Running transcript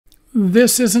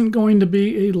This isn't going to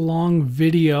be a long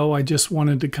video. I just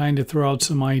wanted to kind of throw out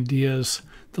some ideas.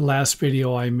 The last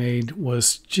video I made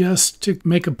was just to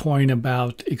make a point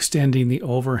about extending the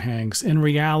overhangs. In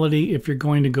reality, if you're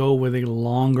going to go with a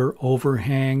longer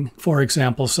overhang, for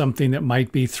example, something that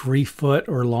might be 3 foot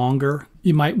or longer,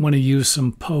 you might want to use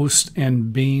some posts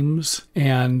and beams,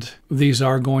 and these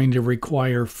are going to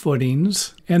require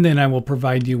footings. And then I will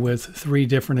provide you with 3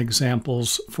 different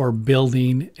examples for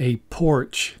building a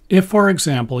porch. If, for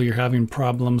example, you're having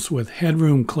problems with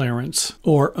headroom clearance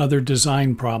or other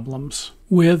design problems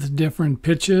with different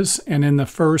pitches, and in the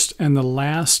first and the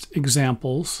last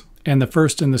examples, and the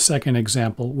first and the second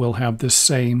example will have the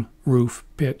same roof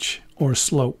pitch or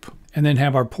slope. And then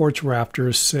have our porch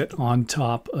rafters sit on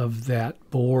top of that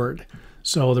board.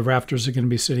 So the rafters are going to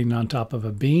be sitting on top of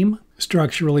a beam,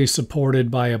 structurally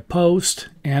supported by a post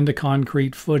and a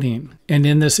concrete footing. And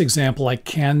in this example, I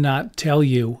cannot tell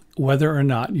you whether or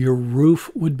not your roof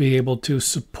would be able to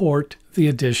support the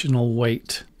additional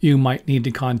weight. You might need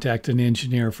to contact an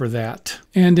engineer for that.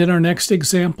 And in our next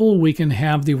example, we can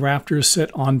have the rafters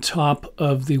sit on top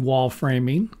of the wall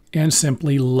framing and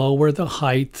simply lower the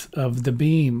height of the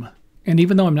beam. And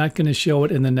even though I'm not going to show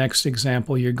it in the next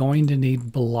example, you're going to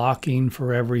need blocking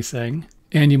for everything.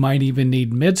 And you might even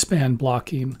need midspan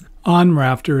blocking on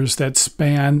rafters that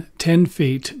span 10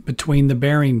 feet between the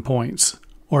bearing points,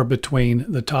 or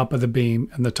between the top of the beam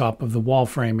and the top of the wall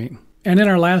framing. And in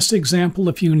our last example,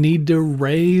 if you need to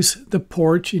raise the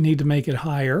porch, you need to make it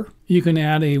higher. You can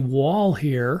add a wall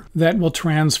here that will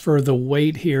transfer the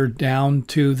weight here down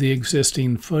to the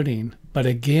existing footing. But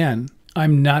again,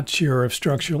 I'm not sure if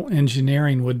structural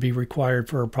engineering would be required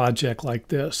for a project like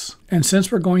this. And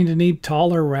since we're going to need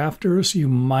taller rafters, you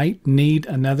might need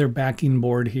another backing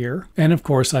board here. And of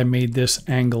course, I made this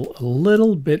angle a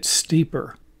little bit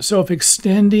steeper. So if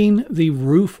extending the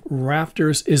roof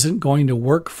rafters isn't going to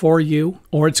work for you,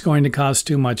 or it's going to cost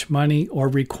too much money, or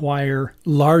require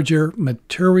larger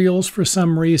materials for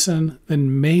some reason,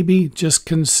 then maybe just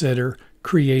consider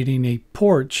creating a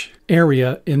porch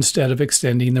area instead of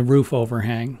extending the roof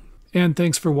overhang. And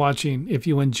thanks for watching. If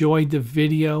you enjoyed the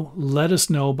video, let us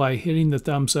know by hitting the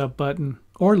thumbs up button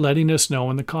or letting us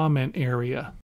know in the comment area.